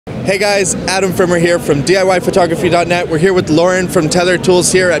Hey guys, Adam Frimmer here from DIYPhotography.net. We're here with Lauren from Tether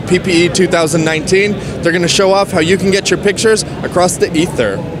Tools here at PPE 2019. They're going to show off how you can get your pictures across the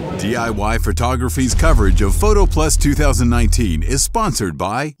ether. DIY Photography's coverage of PhotoPlus 2019 is sponsored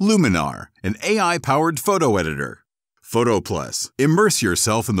by Luminar, an AI-powered photo editor. PhotoPlus, immerse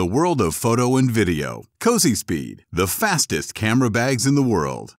yourself in the world of photo and video. Cozy Speed, the fastest camera bags in the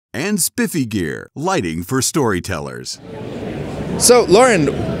world. And Spiffy Gear, lighting for storytellers. So,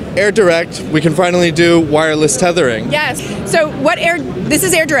 Lauren, Air Direct, we can finally do wireless tethering. Yes. So this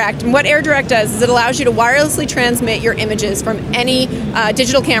is Air Direct, and what Air Direct does is it allows you to wirelessly transmit your images from any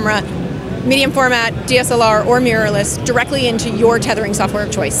digital camera, medium format, DSLR, or mirrorless, directly into your tethering software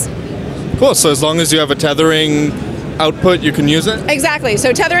of choice. Cool, so as long as you have a tethering output, you can use it? Exactly.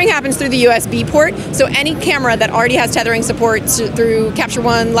 So tethering happens through the USB port. So any camera that already has tethering support through Capture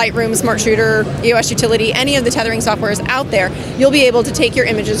One, Lightroom, Smart Shooter, EOS Utility, any of the tethering softwares out there, you'll be able to take your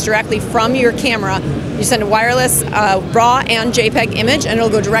images directly from your camera. You send a wireless RAW and JPEG image, and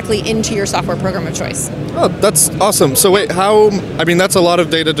it'll go directly into your software program of choice. Oh, that's awesome. So wait, that's a lot of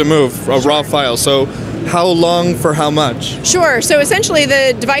data to move, a raw file. So how long for how much? Sure. So essentially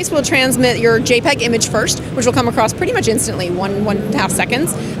the device will transmit your JPEG image first, which will come across pretty much instantly, 1.5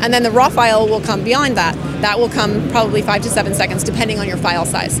 seconds, and then the raw file will come beyond that. That will come probably 5 to 7 seconds, depending on your file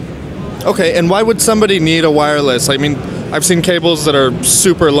size. Okay, and why would somebody need a wireless? I mean, I've seen cables that are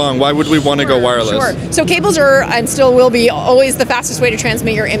super long. Why would we want to go wireless? Sure. So cables are, and still will be, always the fastest way to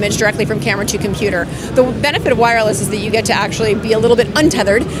transmit your image directly from camera to computer. The benefit of wireless is that you get to actually be a little bit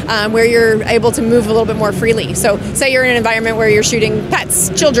untethered, where you're able to move a little bit more freely. So say you're in an environment where you're shooting pets,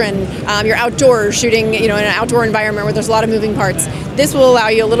 children, you're outdoors shooting, in an outdoor environment where there's a lot of moving parts. This will allow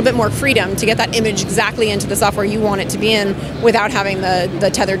you a little bit more freedom to get that image exactly into the software you want it to be in without having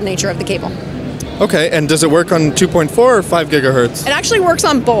the tethered nature of the cable. Okay, and does it work on 2.4 or 5 gigahertz? It actually works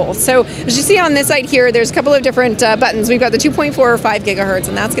on both. So as you see on this side here, there's a couple of different buttons. We've got the 2.4 or 5 gigahertz,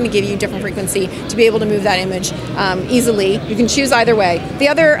 and that's going to give you different frequency to be able to move that image easily. You can choose either way. The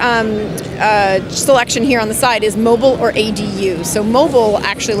other selection here on the side is mobile or ADU. So mobile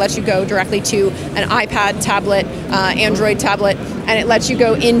actually lets you go directly to an iPad, tablet, Android tablet, and it lets you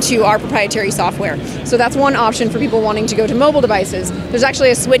go into our proprietary software. So that's one option for people wanting to go to mobile devices. There's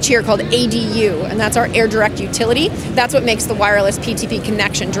actually a switch here called ADU, and that's our Air Direct utility. That's what makes the wireless PTP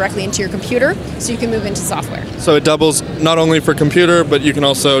connection directly into your computer, so you can move into software. So it doubles not only for computer, but you can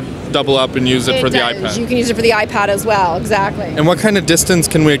also double up and use it for the iPad. You can use it for the iPad as well, exactly. And what kind of distance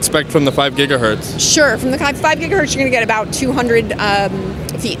can we expect from the 5 gigahertz? Sure, from the 5 gigahertz, you're going to get about 200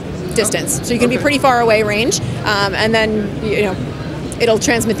 feet distance. So you can be pretty far away range, and then, it'll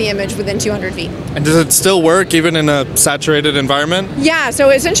transmit the image within 200 feet. And does it still work even in a saturated environment? Yeah, so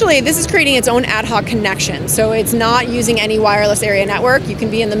essentially this is creating its own ad hoc connection. So it's not using any wireless area network. You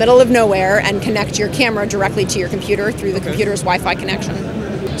can be in the middle of nowhere and connect your camera directly to your computer through the computer's Wi-Fi connection.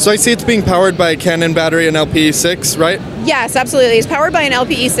 So I see it's being powered by a Canon battery and LPE6, right? Yes, absolutely. It's powered by an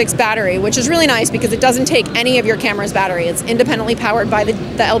LPE6 battery, which is really nice because it doesn't take any of your camera's battery. It's independently powered by the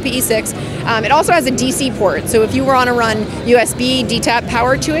LPE6. It also has a DC port, so if you were on a run USB DTAP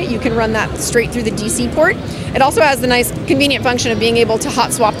power to it, you can run that straight through the DC port. It also has the nice convenient function of being able to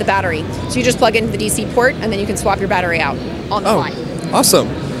hot swap the battery. So you just plug into the DC port and then you can swap your battery out on the fly. Awesome.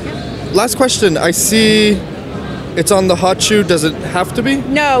 Last question. I see it's on the hot shoe. Does it have to be?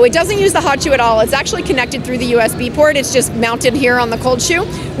 No, it doesn't use the hot shoe at all. It's actually connected through the USB port. It's just mounted here on the cold shoe.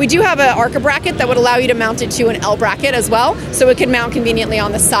 We do have an ARCA bracket that would allow you to mount it to an L bracket as well, so it can mount conveniently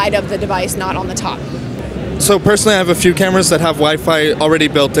on the side of the device, not on the top. So personally, I have a few cameras that have Wi-Fi already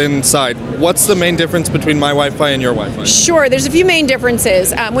built inside. What's the main difference between my Wi-Fi and your Wi-Fi? Sure, there's a few main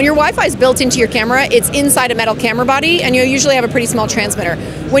differences. When your Wi-Fi is built into your camera, it's inside a metal camera body, and you'll usually have a pretty small transmitter.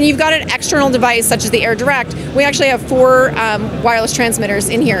 When you've got an external device, such as the Air Direct, we actually have 4 wireless transmitters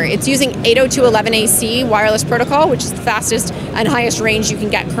in here. It's using 802.11ac wireless protocol, which is the fastest and highest range you can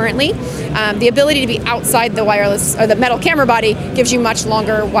get currently. The ability to be outside the wireless or the metal camera body gives you much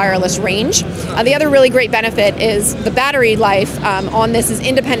longer wireless range. The other really great benefit is the battery life on this is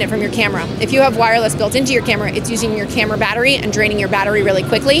independent from your camera. If you have wireless built into your camera, it's using your camera battery and draining your battery really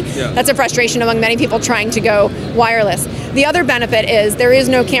quickly. Yeah. That's a frustration among many people trying to go wireless. The other benefit is there is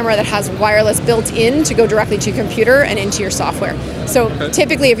no camera that has wireless built in to go directly to your computer and into your software. So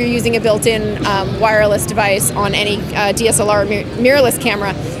typically if you're using a built-in wireless device on any DSLR or mirrorless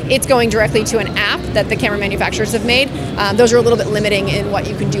camera, it's going directly to an app that the camera manufacturers have made. Those are a little bit limiting in what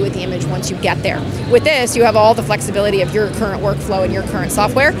you can do with the image once you get there. With this, you have all the flexibility of your current workflow and your current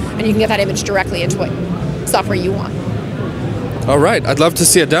software, and you can get that image directly into what software you want. All right, I'd love to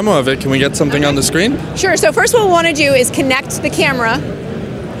see a demo of it. Can we get something on the screen? Sure, so first what we'll want to do is connect the camera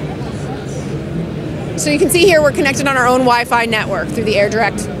So you can see here we're connected on our own Wi-Fi network through the Air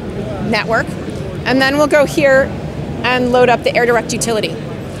Direct network. And then we'll go here and load up the Air Direct utility.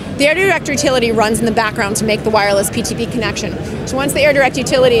 The Air Direct utility runs in the background to make the wireless PTP connection. So once the Air Direct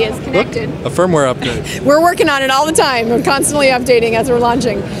utility is connected... Look, a firmware update. We're working on it all the time. We're constantly updating as we're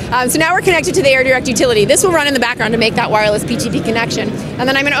launching. So now we're connected to the Air Direct utility. This will run in the background to make that wireless PTP connection. And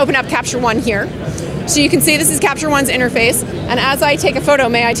then I'm going to open up Capture One here. So you can see this is Capture One's interface. And as I take a photo,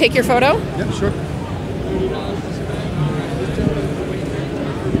 may I take your photo? Yeah, sure.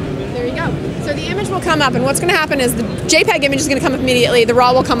 There you go. So the image will come up, and what's going to happen is the JPEG image is going to come up immediately, the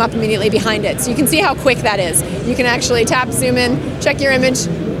RAW will come up immediately behind it. So you can see how quick that is. You can actually tap, zoom in, check your image,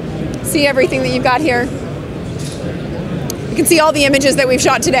 see everything that you've got here. You can see all the images that we've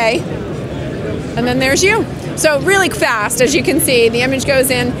shot today. And then there's you. So really fast, as you can see, the image goes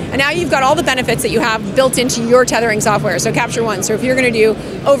in, and now you've got all the benefits that you have built into your tethering software. So Capture One. So if you're going to do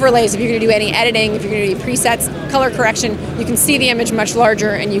overlays, if you're going to do any editing, if you're going to do presets, color correction, you can see the image much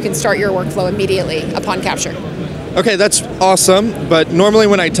larger, and you can start your workflow immediately upon capture. Okay, that's awesome, but normally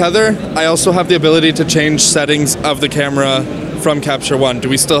when I tether, I also have the ability to change settings of the camera from Capture One. Do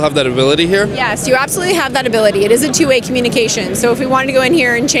we still have that ability here? Yes, you absolutely have that ability. It is a two-way communication. So if we wanted to go in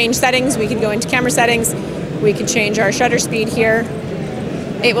here and change settings, we could go into camera settings. We could change our shutter speed here.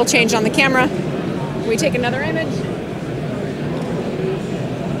 It will change on the camera. We take another image.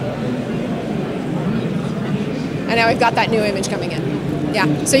 And now we've got that new image coming in.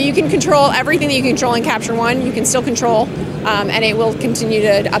 Yeah, so you can control everything that you can control in Capture One. You can still control, and it will continue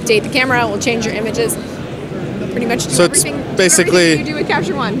to update the camera. It will change your images. Pretty much do everything, basically you do with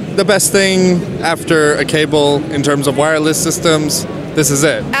Capture One. The best thing after a cable in terms of wireless systems. This is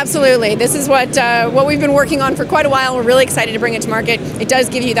it. Absolutely. This is what we've been working on for quite a while. We're really excited to bring it to market. It does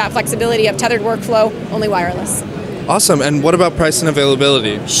give you that flexibility of tethered workflow, only wireless. Awesome. And what about price and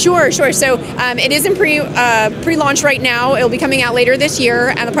availability? Sure. So it is in pre-launch right now. It'll be coming out later this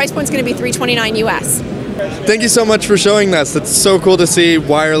year, and the price point's going to be $329 US. Thank you so much for showing us. It's so cool to see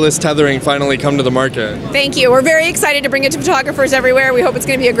wireless tethering finally come to the market. Thank you. We're very excited to bring it to photographers everywhere. We hope it's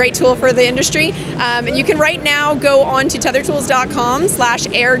going to be a great tool for the industry. And you can right now go on to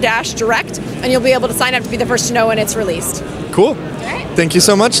tethertools.com/air-direct, and you'll be able to sign up to be the first to know when it's released. Cool. Thank you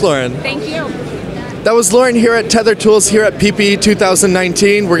so much, Lauren. Thank you. That was Lauren here at Tether Tools here at PPE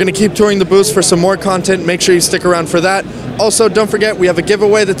 2019. We're going to keep touring the booths for some more content. Make sure you stick around for that. Also, don't forget, we have a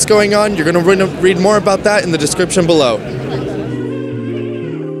giveaway that's going on. You're going to read more about that in the description below.